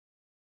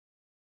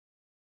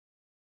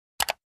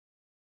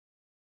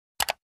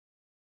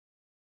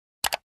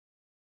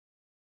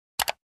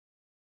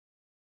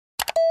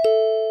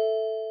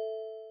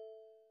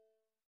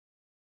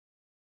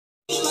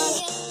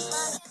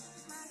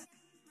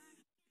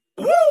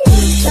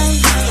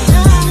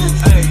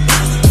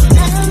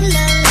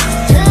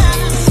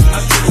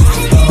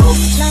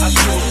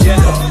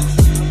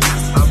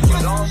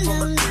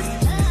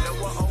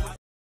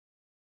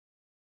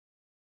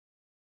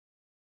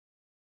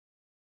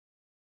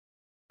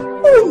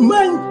Oh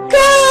my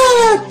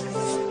God!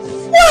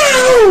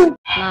 Wow!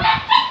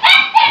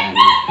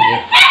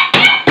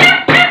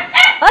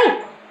 Ay!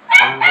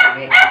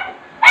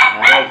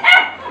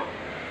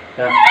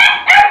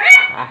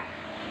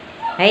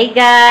 Hey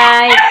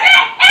guys!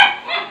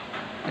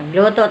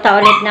 Nagluto ta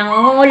ulit ng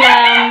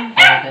ulam.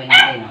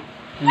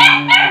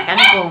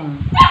 Kangkong.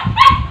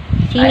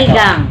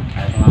 Sinigang.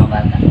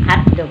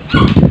 Hotdog.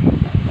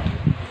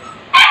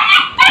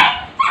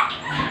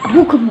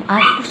 Buka mo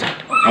ay ko sa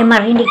ay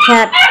marinig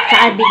sa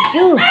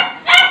video.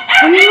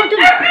 Ano mo to?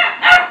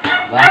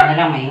 Wala na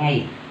lang,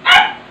 maingay.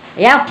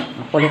 Ayaw,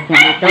 makulit na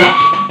dito.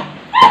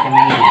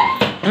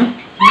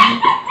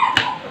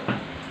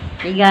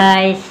 Hey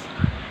guys.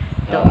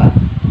 Ito,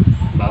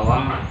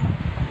 bawang.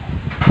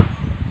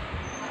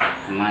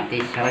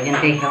 Kamatis. Sawa dyan,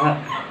 te. Sawa.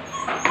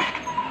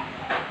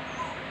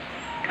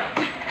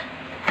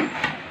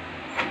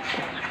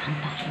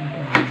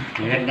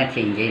 Nilagnat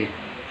si Angel.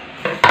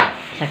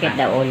 Sakit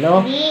daw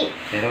ulo.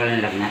 Pero walang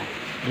lagnat.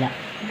 Wala.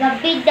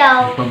 Gabi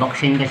daw.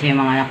 Pabaksin kasi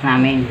yung mga anak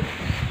namin.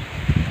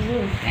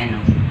 Ayan,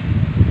 o.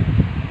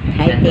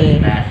 Hi,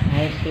 te.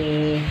 Hi,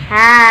 te.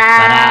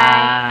 Para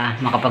Hi.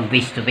 makapag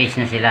face to face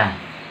na sila.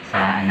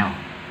 Sa ano.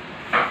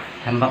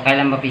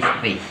 Kailan ba face to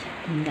face?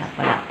 Hindi,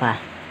 wala pa.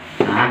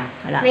 Ha?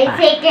 Wala May pa.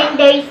 second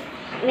days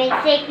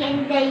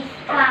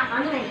pa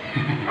kami.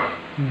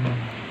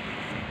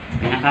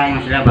 Pinakain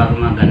mo sila bago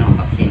mag-ano,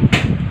 vaccine.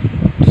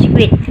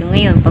 Sweet. Yung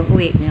ngayon,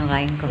 pag-uwi,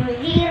 pinakain ko.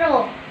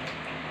 Zero.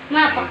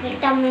 Ma,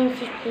 pakita mo yung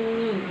second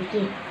niya.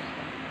 Okay.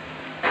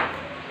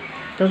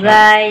 Ito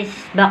guys,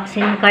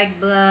 vaccine card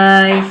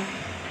guys.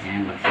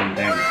 Ayan, vaccine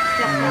card.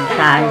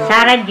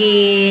 Sarah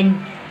Jean.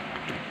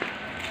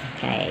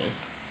 Okay.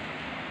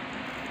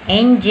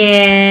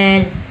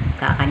 Angel.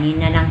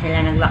 Kakanina lang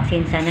sila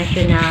nag-vaccine sa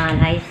National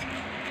High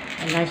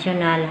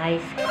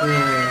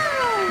School.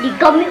 Di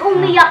kami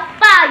umiyak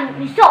pa.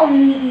 Yung isa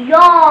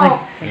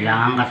umiyak.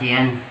 Kailangan kasi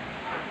yan.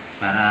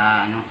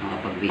 Para ano,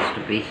 makapag face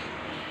to face.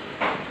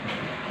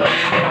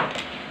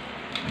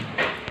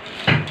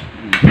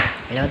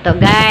 Hello to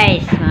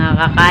guys, mga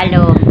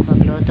kakalo.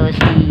 Magluto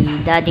si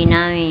daddy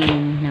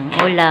namin ng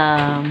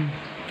ulam.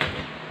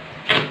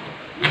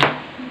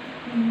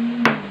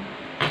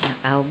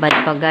 Nakahubad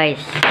pa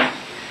guys.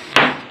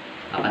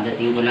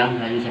 Kakadating ko lang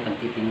galing sa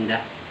pagtitinda.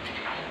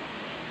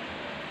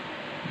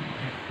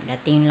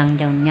 Dating lang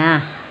daw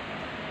niya.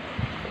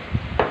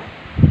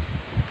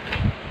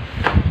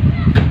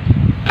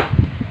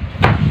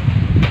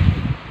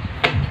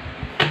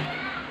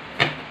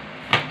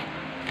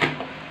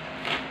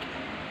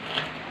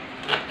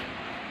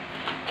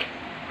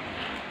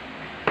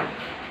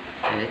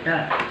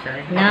 Salita.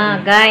 Na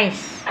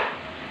guys.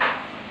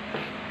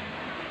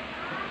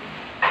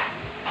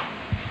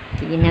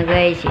 Sige na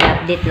guys,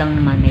 i-update lang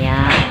naman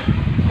maya.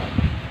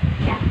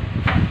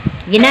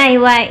 Sige na,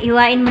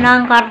 hiwain mo na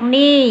ang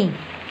karni.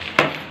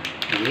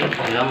 Sige,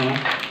 ito lang mo.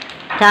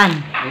 Saan?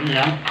 Yun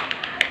lang.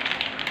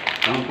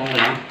 Kangkong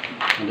lang.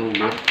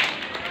 Adobo.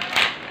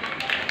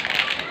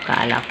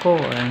 Kala ko,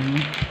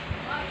 ano?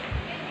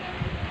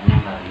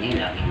 Anong karne?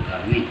 Laging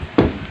karne.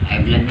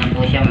 High blood na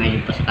po siya. May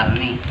lipas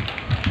karne.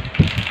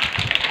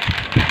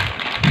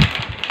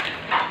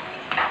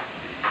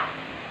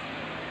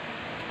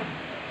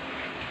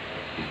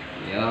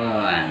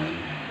 Yun.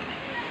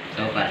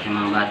 So, para sa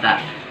mga bata.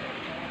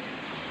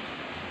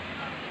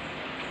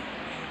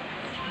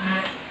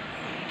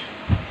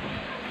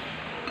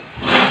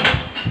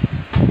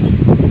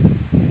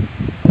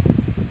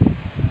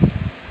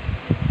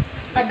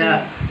 Ito.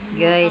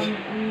 Guys,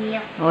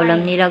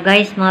 ulam nila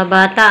guys, mga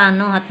bata,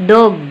 ano,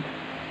 hotdog.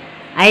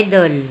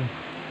 Idol.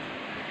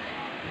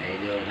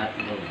 Idol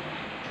hotdog.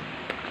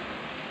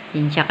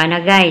 Pinsya ka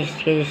na guys,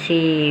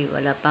 kasi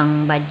wala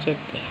pang budget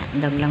eh.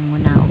 Hotdog lang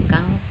muna. O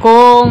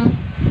kangkong.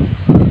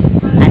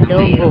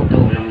 Adobo.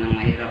 Ulam ng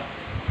mahirap.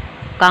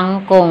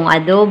 Kangkong,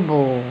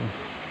 adobo.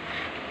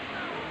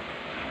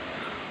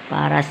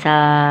 Para sa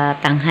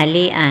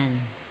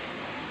tanghalian.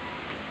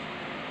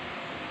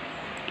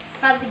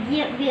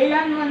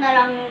 Bilan mo na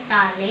lang yung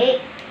tali.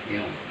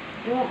 Yung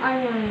Yung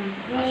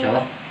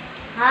aso.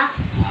 Ha?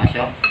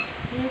 Aso.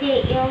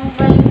 Hindi, yung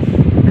vines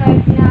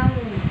card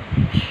namin.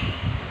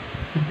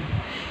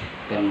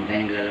 Pero mo tayo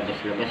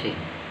naglalabas-labas eh.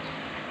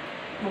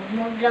 Huwag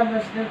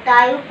maglabas na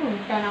tayo,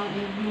 punta ng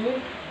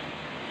igli.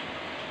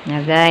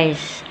 Na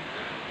guys.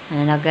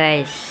 Ano na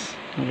guys.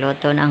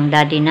 Nagluto na ang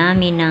daddy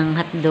namin ng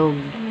hotdog.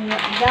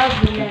 Umiyak daw,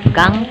 bilan mo.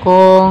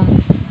 Kangkong.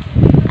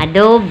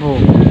 Adobo.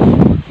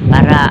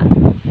 Para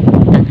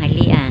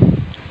tanghalian.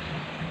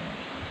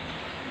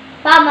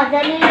 Pa,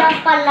 madali lang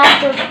pala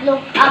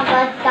tutlog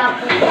agad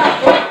tapos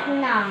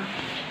na.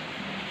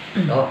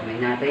 Ito,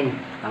 may natin.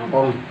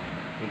 Kangkong.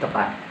 Dito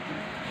ka.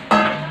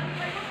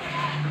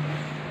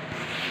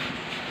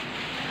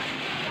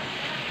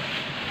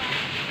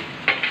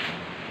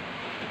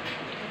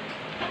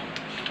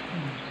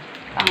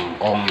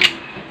 Kangkong.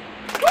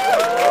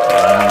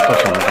 Walang to,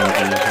 sumpang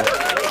piso.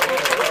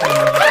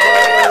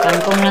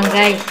 Kangkong lang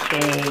guys.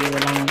 Kaya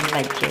walang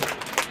budget.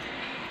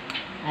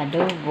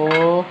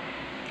 Adobo.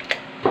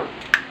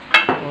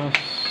 Tapos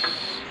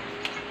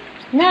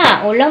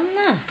Na, ulam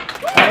na.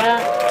 Para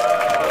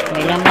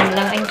may laman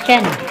lang ang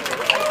tiyan.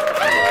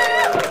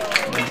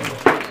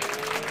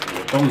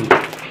 Itong.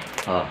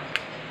 Oh.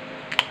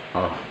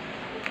 Oh.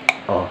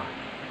 Oh.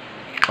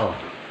 Oh.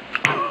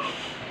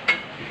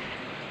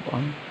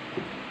 Buwan.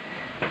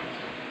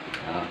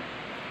 Oh.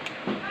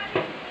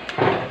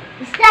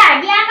 Mister,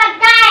 di ang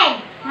pagkain.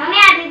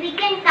 Mamaya,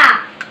 bibigyan ka.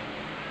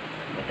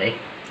 Batay.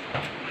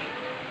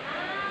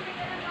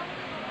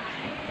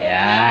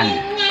 Yan.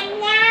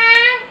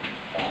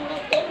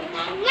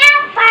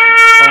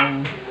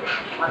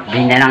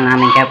 Din na lang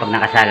namin kayo pag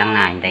nakasalang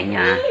na. Hintayin nyo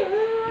ha.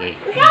 Okay.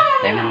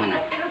 Tayo mo muna.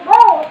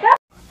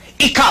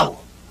 Ikaw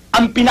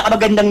ang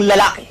pinakamagandang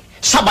lalaki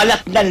sa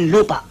balat ng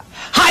lupa.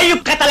 Hayop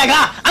ka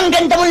talaga! Ang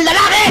ganda mong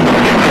lalaki!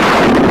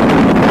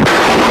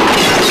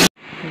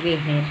 Sige,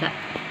 neta.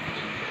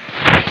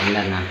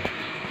 Hanggang na.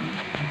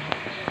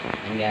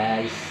 Ayan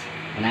guys.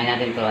 Unahin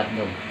natin ito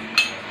hotdog.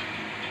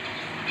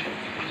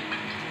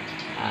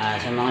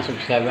 Sa mga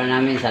subscriber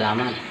namin,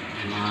 salamat.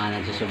 Mga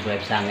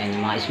nagsusubscribe sa amin.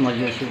 Mga small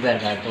YouTuber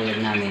katulad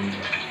namin.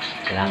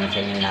 Salamat sa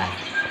inyo lahat.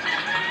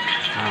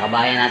 Mga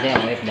kabayan natin,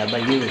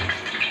 OFW.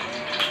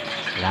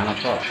 Salamat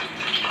po.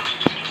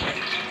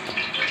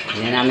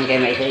 Hindi na namin kayo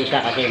maisa-isa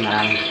kasi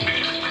maraming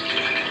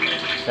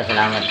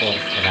salamat po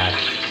sa lahat.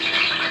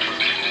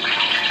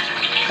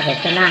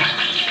 Ito na.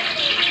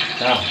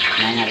 So,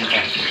 unahin natin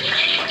ito.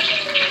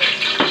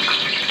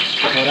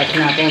 Oras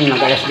natin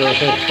mag alas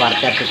 12,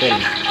 quarter to 12.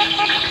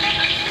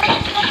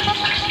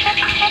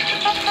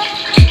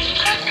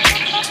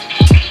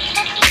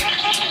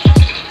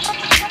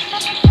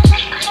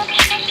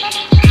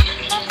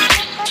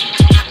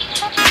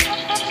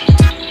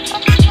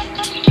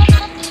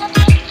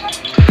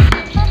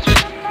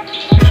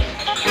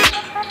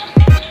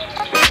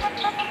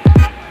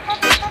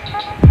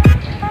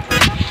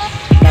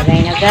 Lagay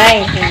na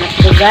guys. Ingat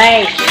ko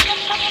guys.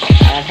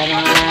 Para sa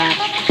mga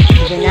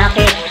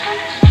dunakit.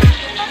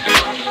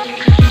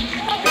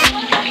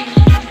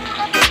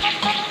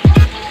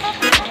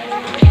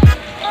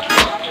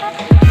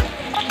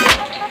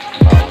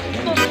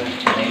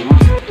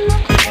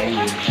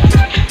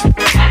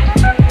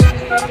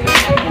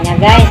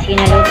 Guys,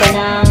 kinaluto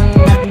ng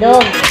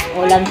hotdog,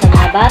 ulam sa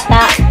mga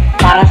bata,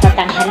 para sa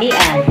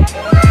tanghalian.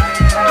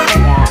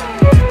 Kaya,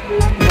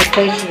 no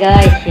choice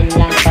guys, yun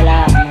lang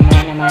pala.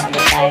 Mamaya naman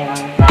ulit tayo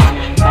ng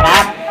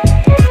sarap.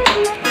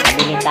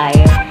 Kabili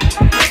tayo.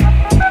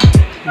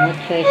 No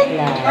choice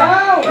lang.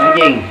 Ano,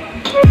 Jing?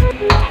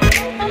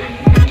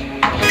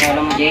 Ito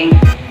alam mo, Jing?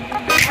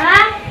 Ha?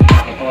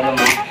 Ito alam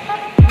mo?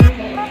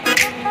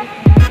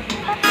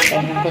 Kaya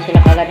nung ko sila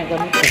kagad na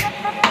gamit eh.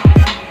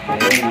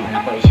 Ayun, yung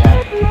anak ko isa.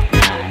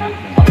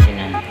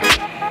 Nabaksinan.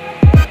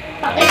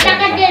 Pakita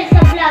ka dyan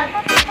sa vlog.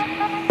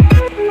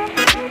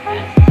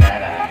 Yan, si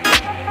Sarah.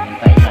 Yung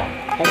pa isa.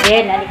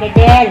 Jel, alika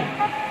Jel.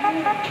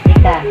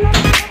 Alika.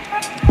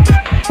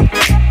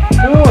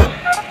 Doon.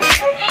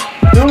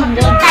 Doon.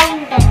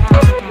 Tayong dalawa.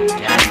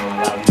 Yan,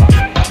 mga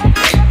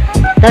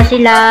Ito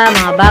sila,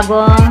 mga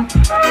bagong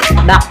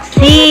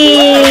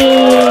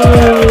vaccine.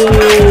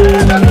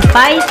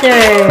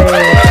 Pfizer.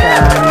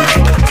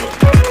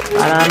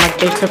 Para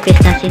mag-face to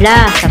face na sila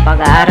sa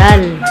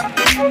pag-aaral.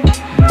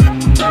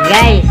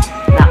 Guys,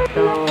 back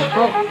to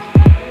cook.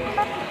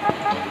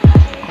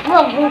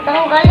 Huwag mong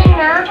tanggalin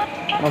na.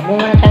 Huwag mo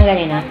muna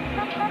tanggalin ha.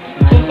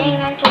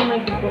 Titingnan ko may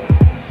dugo.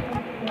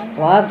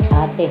 Huwag,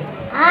 ate.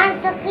 Ah,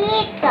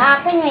 sakit. Sa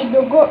akin may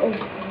dugo eh.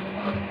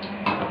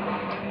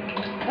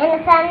 Ano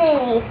sana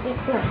yung ipit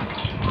na?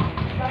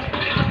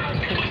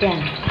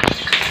 Yan.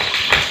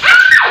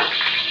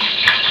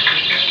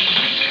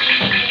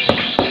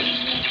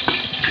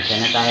 Isa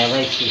na tayo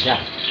guys, isa.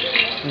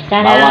 Isa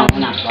na. Bawang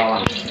muna,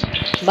 bawang.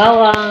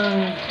 Bawang.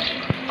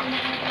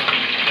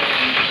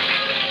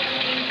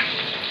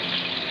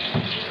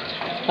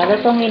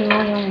 Palutungin mo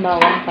yung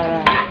bawang para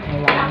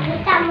wala.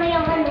 Pakita mo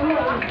yung ano mo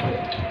ipit.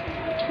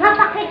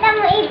 Mapakita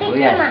mo ipit Oh,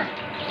 yes. mo ma.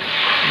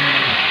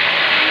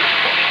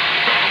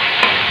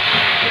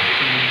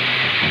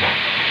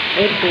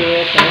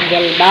 Ipit,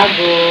 angel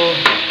bago.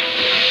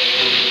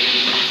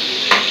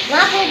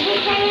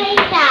 Mapagisa na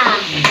isa.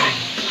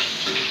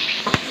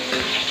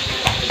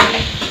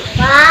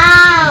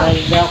 Wow!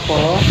 Baldo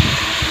ko.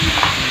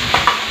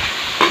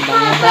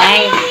 Bango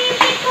guys.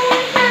 Ipit ko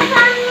sa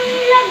saan mo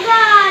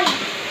nilagay.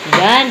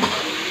 Yan.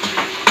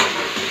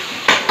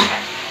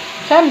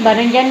 Saan ba?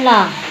 Nandyan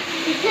lang.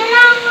 Isa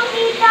lang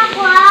makita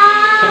ko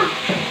ah.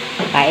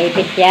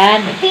 Kaipit yan.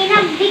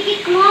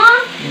 Pinagdikit mo?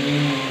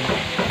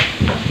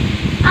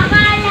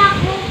 Akala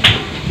ko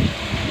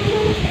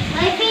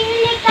may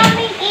pinili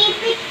kaming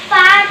ipit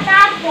pa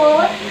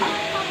tapos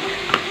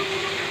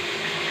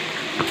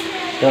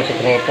Ito,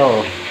 sekreto.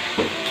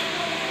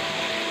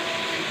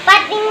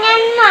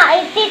 patingnan mo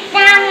ipit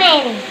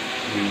namin.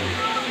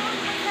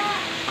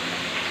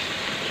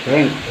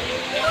 Shrimp.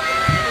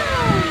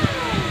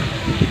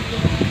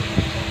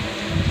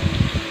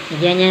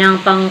 Diyan yan ang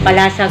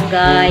pangpalasag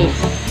guys.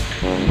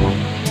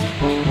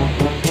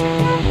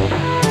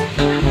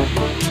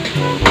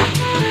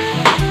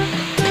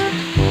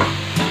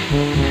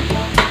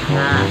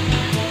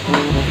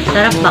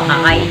 Sarap ba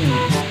kakainin?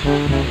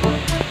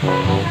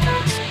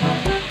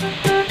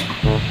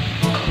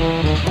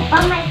 Pa,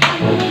 may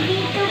kami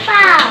dito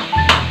pa.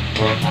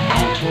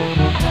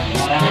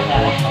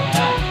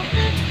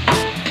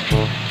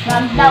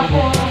 Wag daw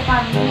puro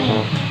kami.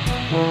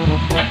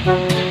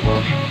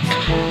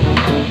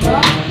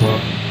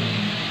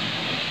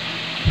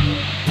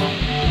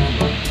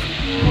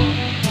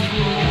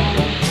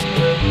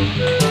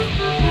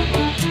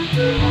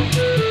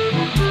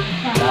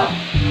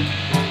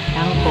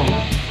 Kangkong.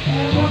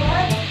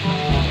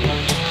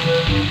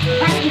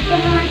 Ba't ito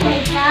naman sa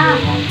isa?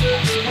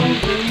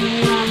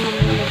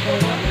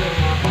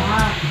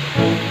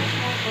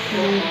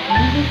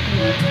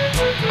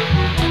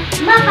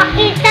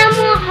 Makakita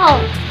mo ako.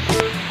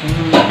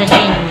 Ito si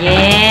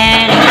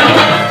Angel.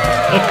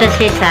 Ito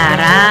si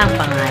Sarah, ang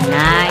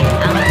panganay. Ang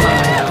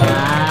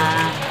pangalawa.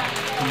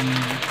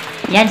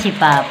 Yan si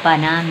Papa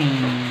namin.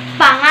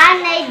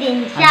 Panganay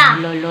din siya.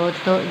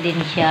 Magluluto din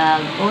siya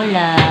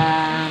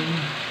ulam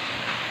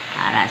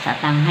para sa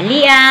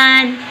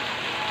tanghalian.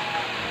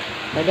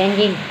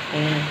 Badanjing,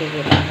 ayun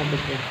nakikita ko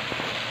bigla.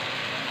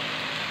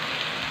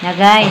 Na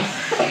guys,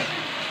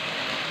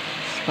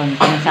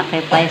 konting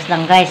sacrifice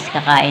lang guys,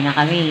 kakain na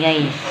kami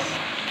guys.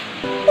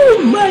 Oh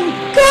my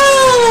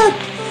God!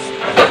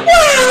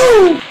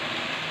 Wow!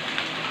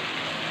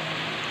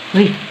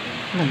 Uy,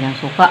 nagyang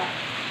suka.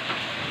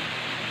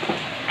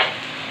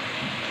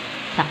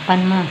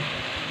 Takpan mo.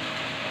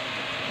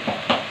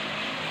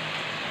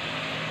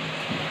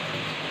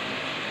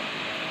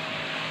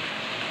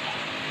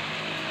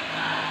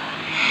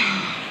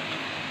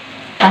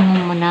 Takpan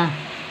mo muna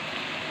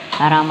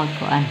para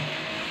magkuan.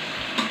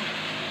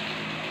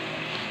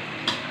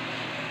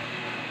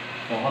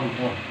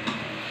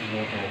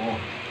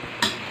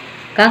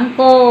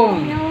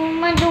 Kangkong. Ano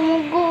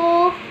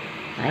madumugo?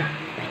 Ay,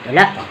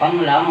 wala. Takpan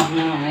mo lang, mas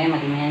na ngayon,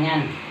 maging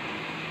yan.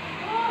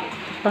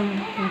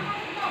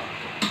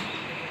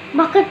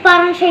 Bakit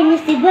parang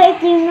Chinese, diba?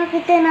 Ito yung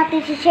nakita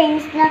natin si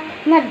Chinese na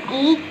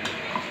nag-eat.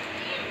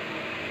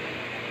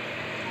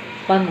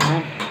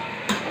 Panghan.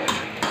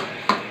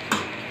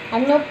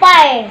 Ano pa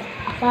eh?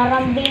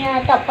 Parang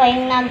binata pa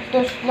yung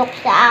nagtuslok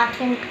sa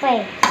akin pa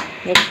eh.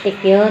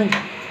 Lipstick yun.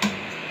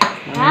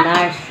 Mga Ha?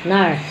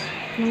 nurse.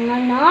 Mga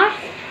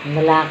nurse?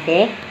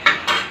 Lalaki.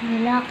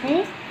 Malaki?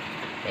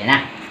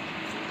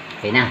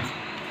 Pina.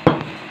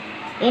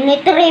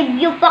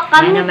 Init-review pa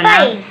kami Ano naman pa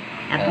lang? eh.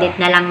 Update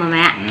na lang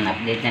mamaya.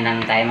 Update na lang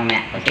tayo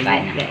mamaya. Kasi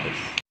kain na. Guys.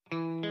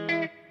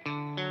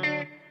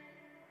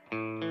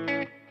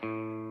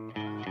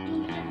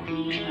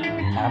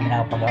 Na kami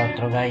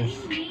nakapag-outro guys.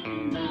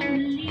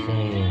 Kasi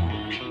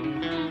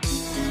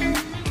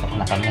stop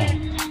na kami.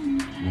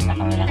 Hindi na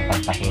kami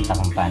nakapagpakita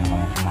kung paano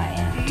kami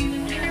kumain.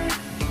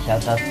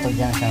 Shoutout po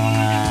dyan sa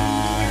mga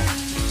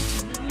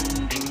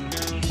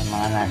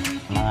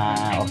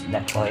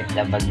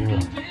OFW.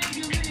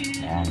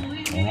 Yan.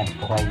 Ingat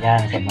po kayo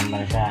dyan sa ibang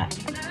bansa.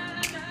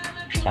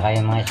 Tsaka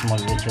yung mga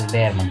small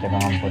YouTuber,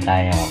 magtulungan po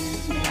tayo.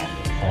 Yan.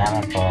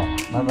 Salamat po.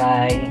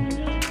 Bye-bye.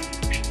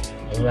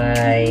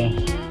 Bye-bye.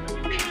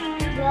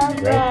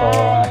 Bye po.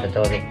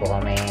 Matutulog po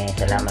kami.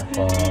 Salamat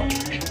po.